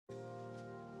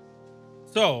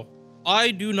So,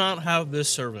 I do not have this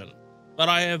servant, but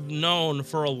I have known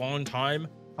for a long time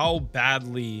how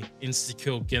badly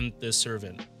insta-kill gimped this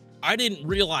servant. I didn't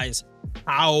realize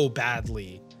how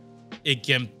badly it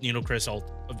gimped Nitocris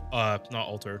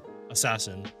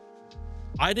Assassin.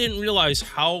 I didn't realize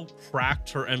how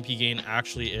cracked her MP gain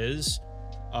actually is.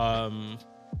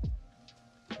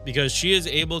 Because she is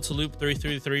able to loop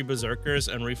 333 berserkers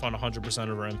and refund 100%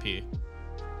 of her MP.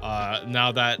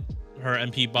 Now that her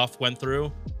MP buff went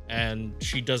through, and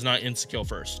she does not insta-kill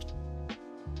first.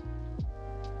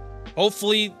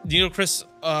 Hopefully, Nitocris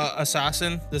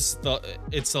Assassin, it's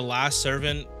the last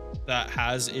servant that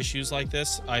has issues like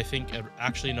this. I think,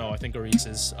 actually no, I think Aris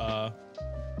is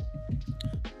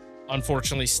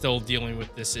unfortunately still dealing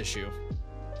with this issue.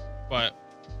 But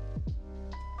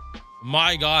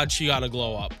my god, she got a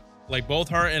glow up. Like, both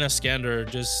her and Iskander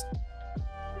just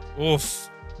oof.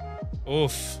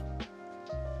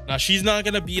 Now she's not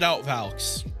gonna beat out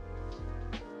Valks.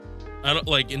 I don't,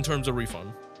 like, in terms of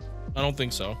refund, I don't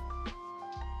think so.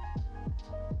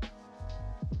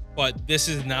 But this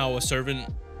is now a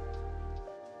servant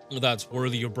that's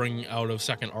worthy of bringing out of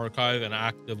second archive and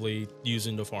actively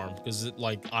using to farm, because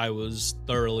like, I was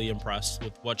thoroughly impressed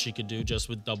with what she could do just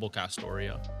with double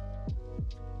Castoria.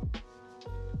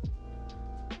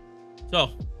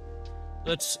 So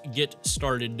let's get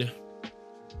started.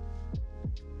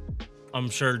 I'm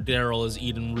sure Daryl is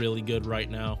eating really good right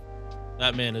now.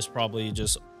 That man is probably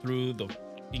just through the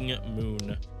fucking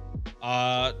moon.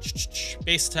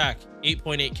 Base attack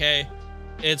 8.8k.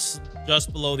 It's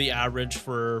just below the average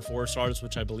for 4 stars,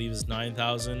 which I believe is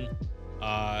 9,000.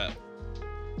 But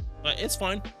it's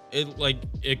fine.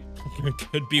 It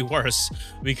could be worse.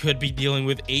 We could be dealing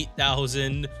with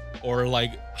 8,000 or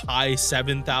like high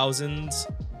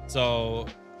 7,000s. So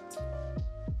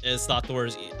it's not the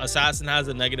worst. Assassin has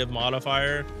a negative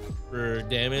modifier for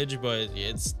damage, but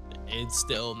it's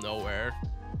still nowhere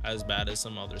as bad as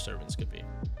some other servants could be.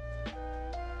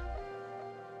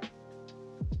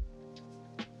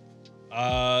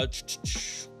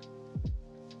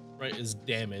 Right, is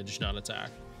damage, not attack.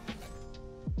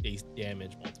 Base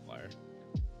damage multiplier.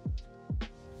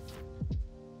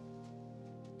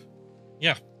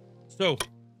 Yeah, so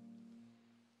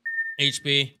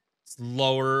HP, it's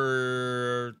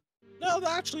lower. No,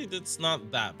 actually, it's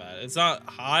not that bad. It's not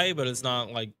high, but it's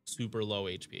not like super low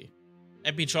HP.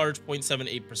 MP charge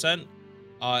 0.78%.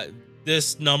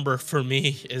 This number for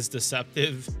me is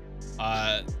deceptive.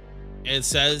 It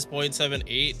says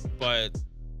 0.78, but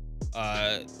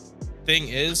thing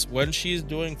is, when she's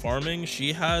doing farming,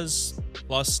 she has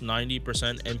plus 90%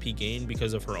 MP gain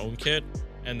because of her own kit,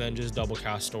 and then just double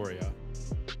Castoria.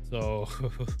 So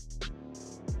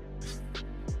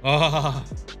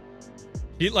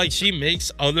she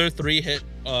makes other 3-hit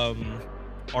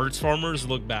arts farmers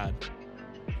look bad.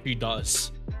 She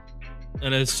does.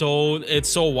 And it's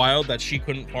so wild that she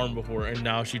couldn't farm before, and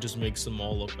now she just makes them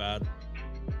all look bad.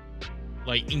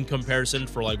 Like, in comparison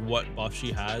for like what buff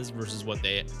she has versus what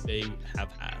they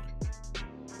have had.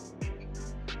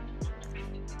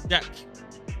 Deck.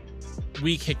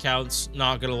 Weak hit counts,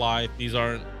 not gonna lie. These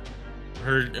aren't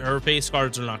her face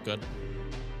cards are not good.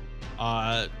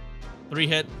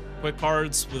 3-hit quick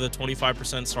cards with a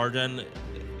 25% star gen,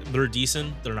 they're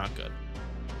decent, they're not good.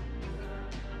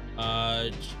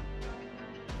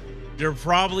 They're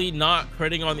probably not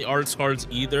critting on the arts cards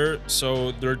either,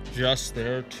 so they're just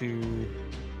there to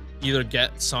either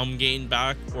get some gain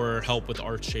back or help with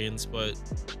arch chains. But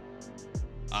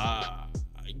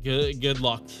good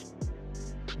luck.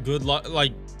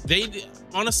 Like, they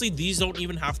honestly, these don't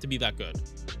even have to be that good.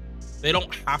 They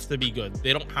don't have to be good.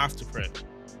 They don't have to crit.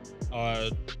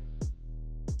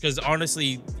 Because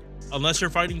honestly, unless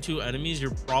you're fighting 2 enemies, you're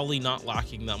probably not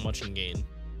lacking that much in gain.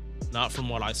 Not from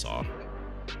what I saw.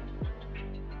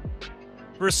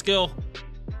 First skill,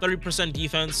 30%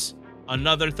 defense,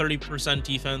 another 30%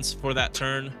 defense for that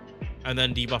turn, and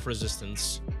then debuff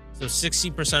resistance. So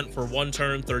 60% for 1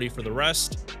 turn, 30 for the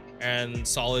rest, and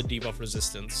solid debuff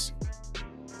resistance.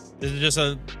 This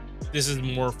is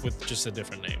morph with just a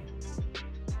different name.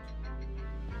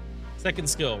 Second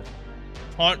skill,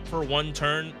 taunt for 1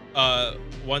 turn, taunt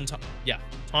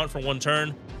for 1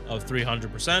 turn of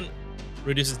 300%,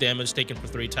 reduces damage taken for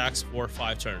 3 attacks for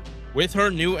 5 turns. With her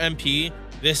new MP,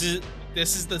 this is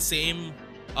the same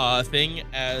thing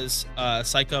as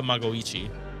Saika Magoichi.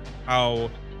 How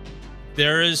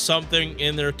there is something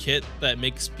in their kit that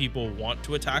makes people want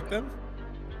to attack them,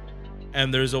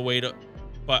 and there's a way to,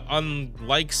 but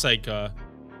unlike Saika,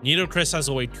 Nitocris has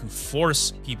a way to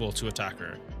force people to attack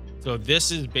her. So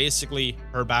this is basically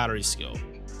her battery skill.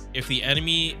 If the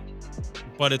enemy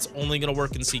but it's only gonna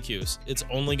work in CQs. It's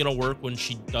only gonna work when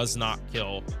she does not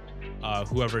kill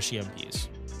whoever she MPs.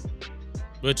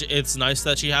 Which it's nice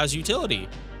that she has utility.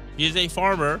 She is a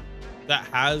farmer that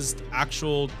has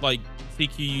actual like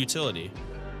CQ utility.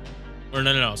 Or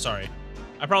no, sorry.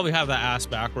 I probably have that ass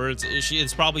backwards.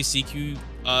 It's probably CQ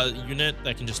unit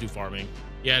that can just do farming.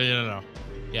 Yeah, no.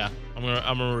 Yeah, I'm gonna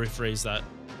rephrase that.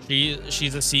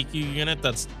 She's a CQ unit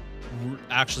that's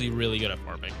actually really good at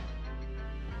farming.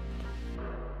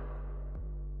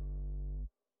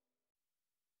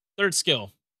 Third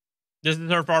skill. This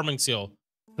is her farming skill.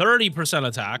 30%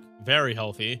 attack, very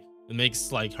healthy. It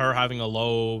makes like her having a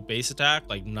low base attack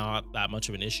like not that much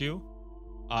of an issue.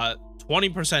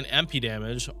 20% MP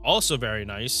damage, also very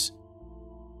nice.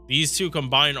 These two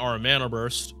combined are a mana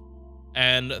burst.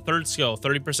 And third skill,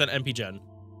 30% MP gen.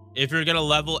 If you're gonna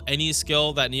level any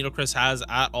skill that Nitocris has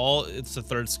at all, it's the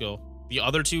third skill. The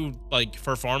other two, like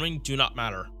for farming, do not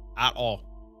matter at all.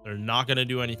 They're not gonna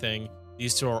do anything.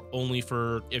 These two are only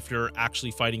for if you're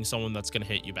actually fighting someone that's gonna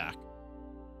hit you back.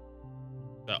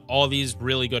 But all these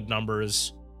really good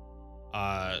numbers.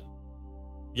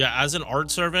 Yeah, as an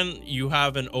art servant, you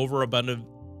have an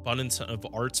overabundance of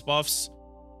arts buffs.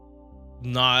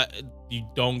 You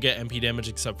don't get MP damage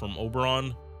except from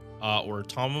Oberon or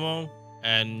Tamamo,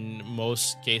 and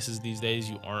most cases these days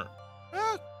you aren't.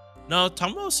 No,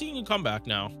 Tamamo's seeing a comeback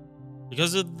now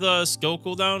because of the skill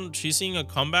cooldown. She's seeing a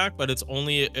comeback, but it's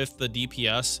only if the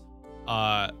DPS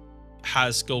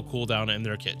has skill cooldown in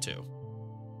their kit too,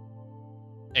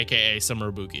 aka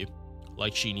Summer Buki,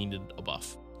 like she needed a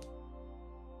buff.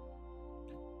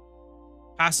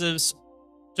 Passives,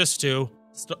 just two,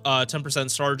 10%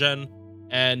 star gen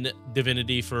and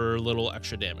divinity for a little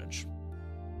extra damage.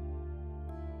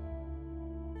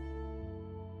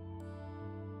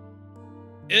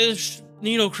 Is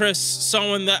Nitocris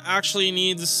someone that actually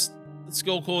needs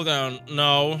skill cooldown?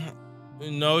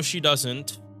 No, she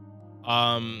doesn't.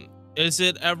 Is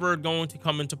it ever going to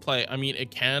come into play? I mean, it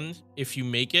can if you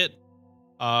make it.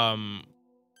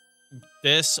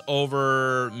 This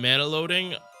over mana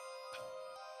loading,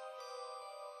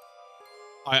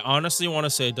 I honestly want to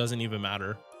say it doesn't even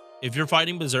matter. If you're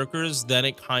fighting berserkers, then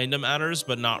it kind of matters,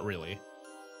 but not really.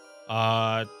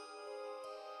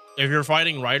 If you're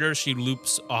fighting riders, she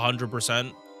loops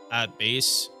 100% at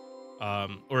base,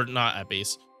 or not at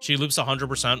base. She loops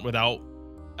 100% without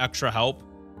extra help,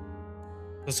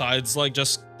 besides like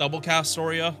just double cast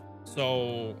Soria.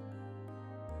 So,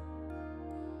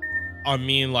 I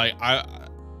mean, like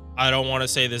I don't want to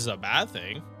say this is a bad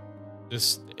thing,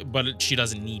 but she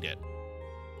doesn't need it.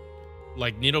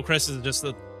 Like Nitocris is just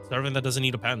a servant that doesn't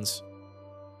need appends.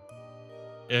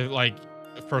 If like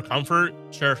for comfort,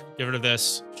 sure, give her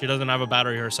this. She doesn't have a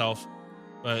battery herself,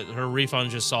 but her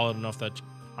refund's just solid enough that she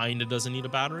kinda doesn't need a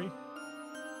battery.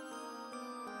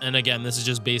 And again, this is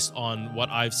just based on what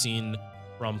I've seen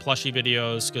from plushie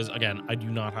videos, because again, I do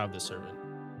not have this servant.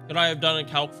 Could I have done a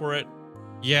calc for it?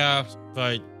 Yeah,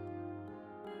 but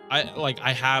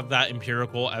I have that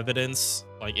empirical evidence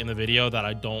like in the video that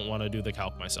I don't want to do the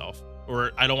calc myself.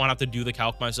 Or I don't want to have to do the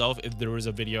calc myself if there was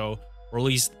a video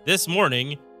released this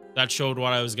morning that showed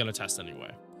what I was going to test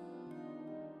anyway.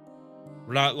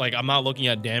 I'm not looking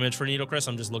at damage for Nitocris,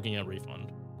 I'm just looking at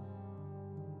refund.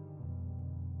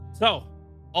 So,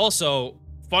 also,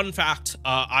 fun fact,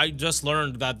 I just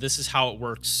learned that this is how it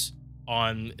works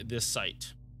on this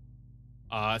site.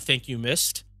 Thank you,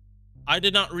 Mist. I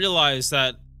did not realize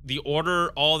that the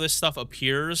order all this stuff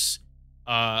appears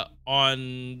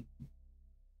on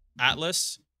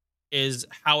Atlas is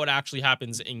how it actually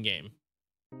happens in game.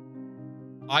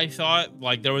 I thought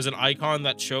like there was an icon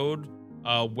that showed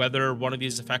whether one of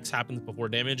these effects happens before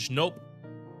damage. Nope.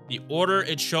 The order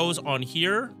it shows on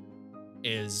here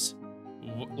is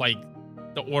like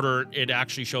the order it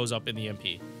actually shows up in the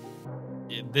MP.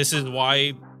 This is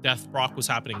why Death Proc was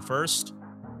happening first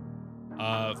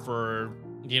for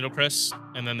Nitocris,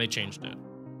 and then they changed it.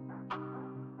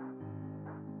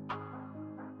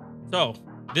 So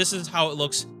this is how it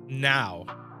looks now.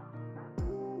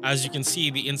 As you can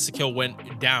see, the insta-kill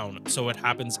went down, so it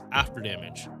happens after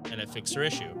damage, and it fixed their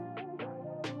issue.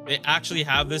 They actually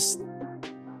have this.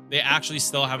 They actually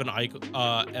still have an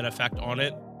effect on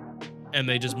it, and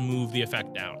they just move the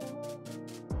effect down.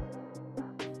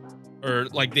 Or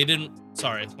like they didn't.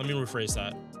 Sorry, let me rephrase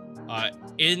that.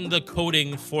 In the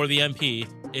coding for the MP,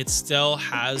 it still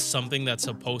has something that's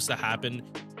supposed to happen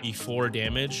before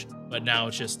damage, but now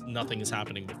it's just nothing is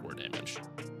happening before damage.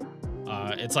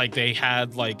 It's like they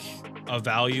had like a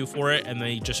value for it and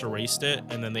they just erased it,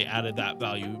 and then they added that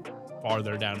value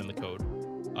farther down in the code.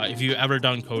 If you've ever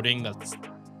done coding,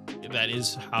 that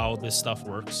is how this stuff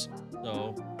works.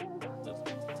 So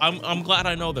I'm glad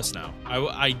I know this now.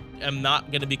 I am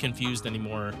not gonna be confused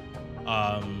anymore.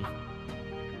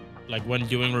 Like when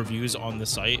doing reviews on the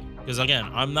site, because again,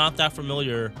 I'm not that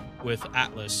familiar with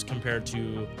Atlas compared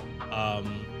to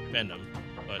fandom,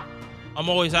 but I'm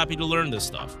always happy to learn this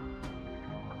stuff.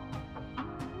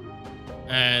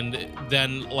 And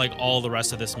then like all the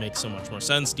rest of this makes so much more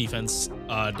sense. Defense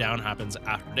down happens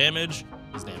after damage.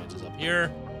 His damage is up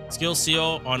here. Skill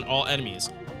seal on all enemies.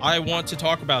 I want to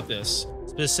talk about this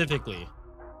specifically,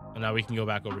 and now we can go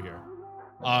back over here.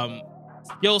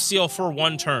 Skill seal for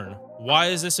 1 turn. Why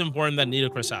is this important that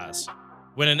Nitocris has?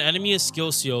 When an enemy is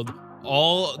skill sealed,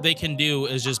 all they can do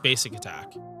is just basic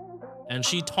attack, and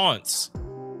she taunts,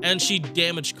 and she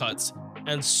damage cuts,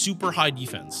 and super high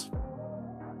defense.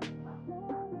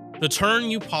 The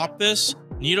turn you pop this,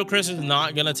 Nitocris is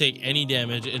not gonna take any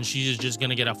damage, and she's just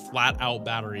gonna get a flat out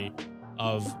battery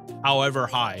of however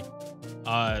high.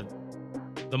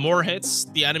 The more hits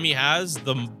the enemy has,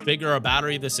 the bigger a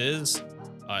battery this is.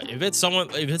 If it's someone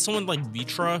like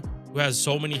Vitra, who has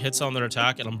so many hits on their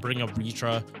attack, and I'm bringing up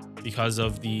Vitra because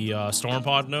of the Storm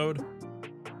Pod node,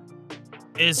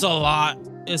 it's a lot.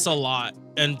 It's a lot.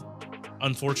 And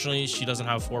unfortunately, she doesn't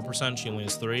have 4%. She only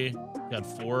has 3. If she had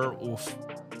 4, oof.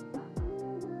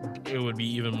 It would be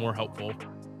even more helpful.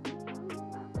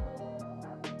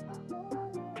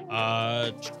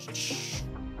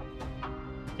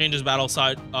 Changes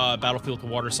battlefield to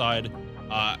water side.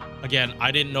 Again,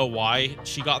 I didn't know why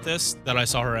she got this. Then I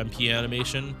saw her MP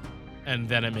animation, and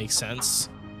then it makes sense.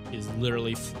 Is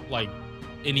literally like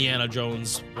Indiana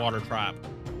Jones water trap.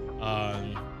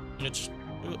 It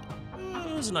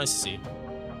was nice to see.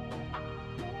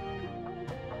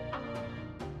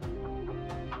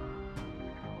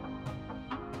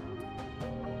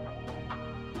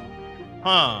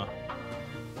 Huh.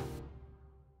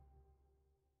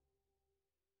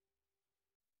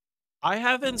 I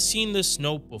haven't seen this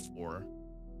note before.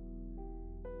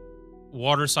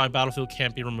 Waterside battlefield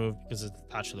can't be removed because it's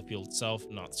attached to the field itself,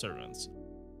 not servants.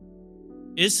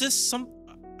 Is this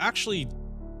actually,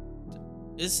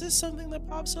 is this something that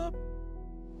pops up?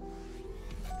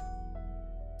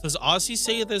 Does Ozzy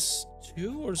say this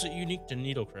too, or is it unique to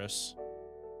Nitocris?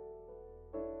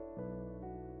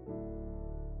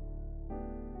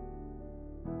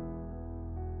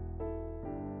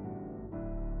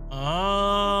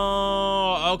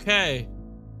 Oh, okay.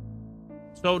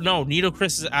 So no,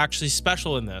 Nitocris is actually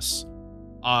special in this.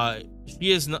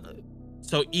 She is not.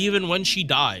 So even when she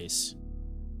dies.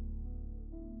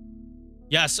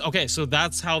 Yes. Okay. So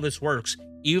that's how this works.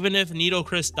 Even if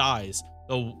Nitocris dies,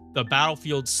 the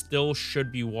battlefield still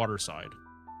should be waterside.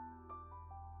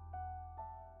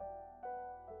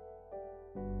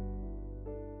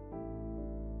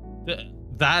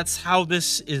 That's how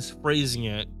this is phrasing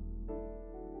it.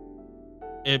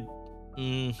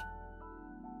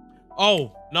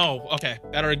 Oh no, okay,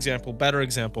 better example.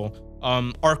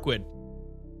 Arcwood,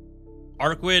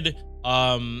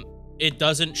 it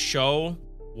doesn't show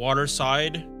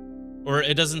waterside, or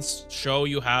it doesn't show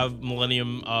you have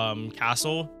Millennium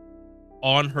Castle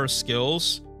on her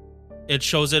skills. It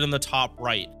shows it in the top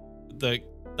right, that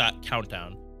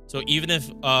countdown. So even if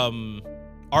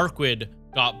Arcwood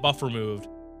got buff removed,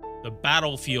 the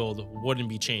battlefield wouldn't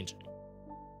be changing.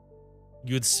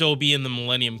 You'd still be in the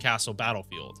Millennium Castle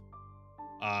battlefield.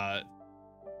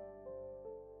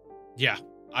 Yeah,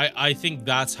 I think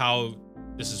that's how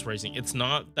this is phrasing. It's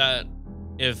not that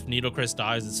if Nitocris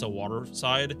dies, it's a water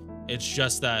side. It's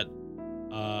just that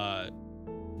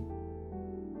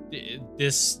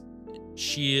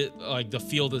the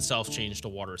field itself changed to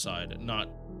water side, not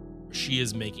she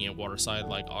is making it water side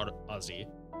like Ozzy.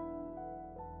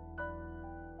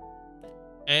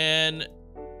 And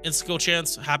Insta-kill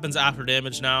chance happens after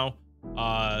damage now.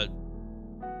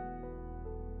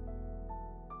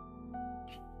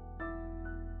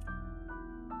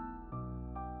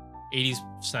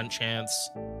 80% chance.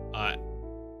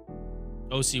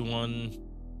 OC1.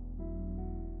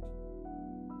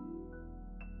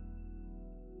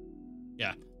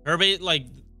 Yeah. Her bait, like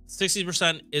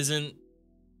 60% isn't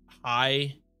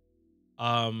high.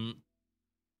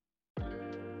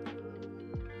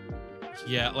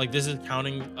 Yeah, like this is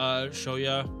counting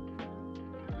Shoya.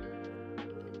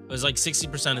 It was like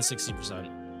 60% and 60%.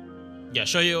 Yeah,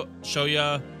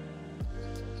 Shoya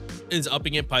is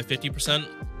upping it by 50%.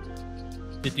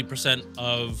 50%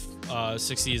 of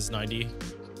 60 is 90.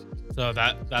 So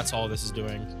that's all this is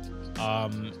doing.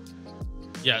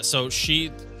 Yeah, so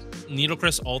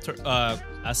Nitocris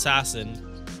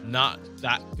Assassin, not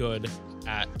that good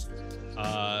at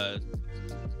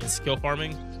in skill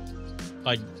farming.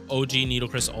 Like OG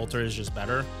Nitocris Alter is just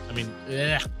better. I mean,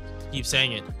 keep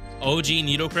saying it. OG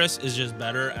Nitocris is just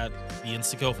better at the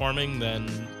insta-kill farming than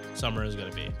Summer is going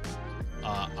to be.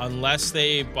 Unless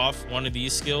they buff one of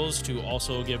these skills to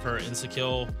also give her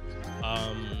insta-kill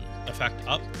effect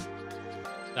up,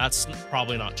 that's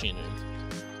probably not changing.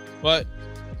 But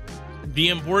the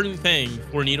important thing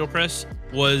for Nitocris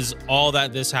was all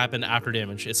that this happened after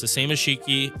damage. It's the same as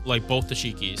Shiki, like both the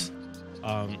Shikis.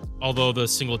 Although the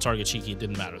single target Shiki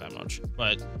didn't matter that much.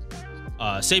 But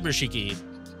Saber Shiki,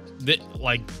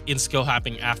 like insta-kill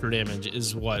happening after damage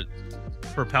is what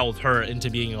propelled her into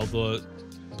being able to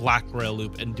black grail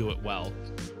loop and do it well.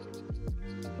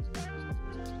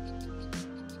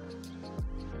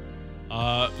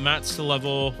 Matt's to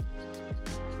level.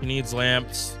 He needs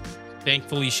lamps.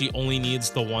 Thankfully, she only needs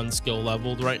the one skill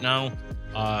leveled right now.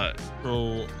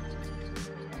 So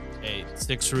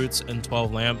 6 roots and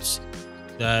 12 lamps.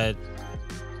 That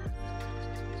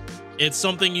it's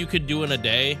something you could do in a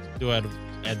day. Do I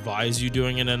advise you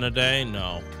doing it in a day?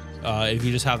 No. If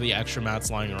you just have the extra mats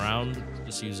lying around,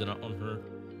 just use it on her.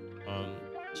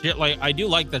 Like I do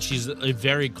like that she's a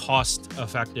very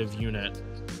cost-effective unit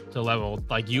to level.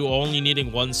 Like you only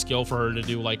needing one skill for her to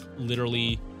do like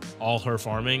literally all her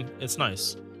farming. It's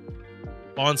nice.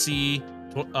 Bonsi,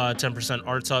 10%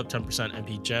 arts up, 10%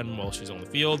 MP gen while she's on the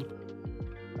field.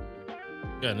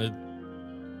 Again,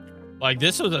 like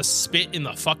this was a spit in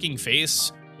the fucking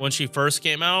face when she first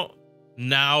came out.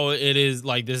 Now it is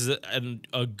like this is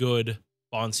a good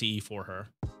Bonsi for her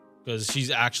because she's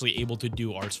actually able to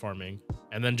do arts farming.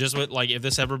 And then just with like if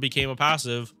this ever became a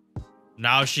passive,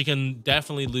 now she can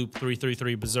definitely loop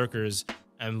 333 berserkers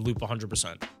and loop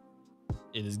 100%.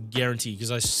 It is guaranteed because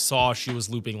I saw she was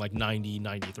looping like 90,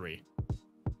 93.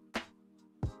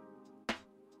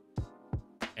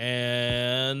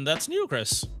 And that's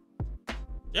Nitocris.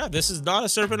 Yeah, this is not a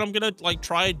serpent I'm gonna like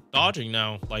try dodging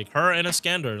now. Like her and a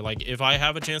Skander. Like if I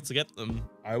have a chance to get them,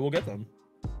 I will get them.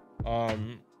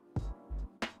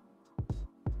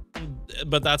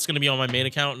 But that's gonna be on my main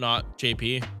account, not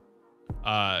JP.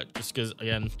 Just because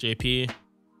again, JP,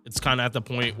 it's kind of at the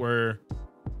point where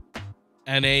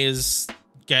NA is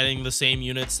getting the same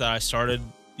units that I started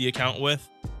the account with.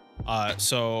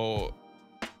 So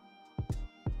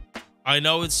I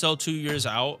know it's still 2 years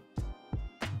out,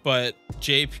 but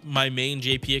my main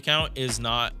JP account is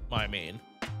not my main.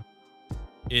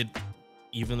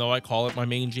 Even though I call it my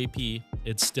main JP,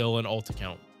 it's still an alt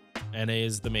account. NA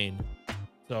is the main.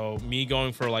 So me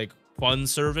going for like fun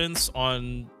servants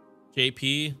on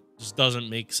JP just doesn't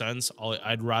make sense.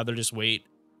 I'd rather just wait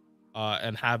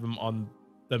and have them on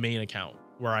the main account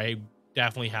where I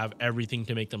definitely have everything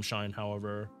to make them shine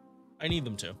however I need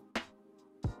them to.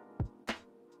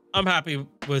 I'm happy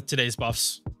with today's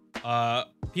buffs.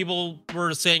 People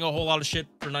were saying a whole lot of shit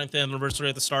for 9th anniversary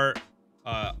at the start.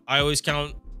 I always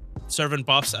count servant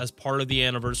buffs as part of the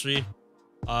anniversary.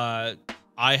 I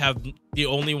have the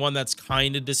only one that's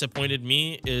kind of disappointed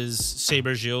me is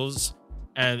Saber Gilles,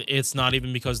 and it's not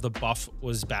even because the buff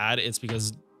was bad. It's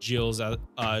because Gilles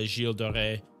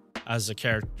Doré as a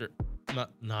character,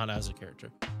 not as a character,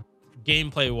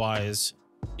 gameplay wise,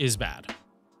 is bad.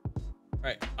 All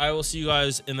right, I will see you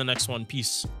guys in the next one.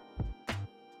 Peace.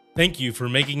 Thank you for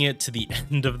making it to the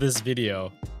end of this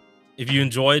video. If you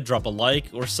enjoyed, drop a like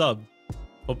or sub.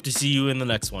 Hope to see you in the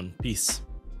next one. Peace.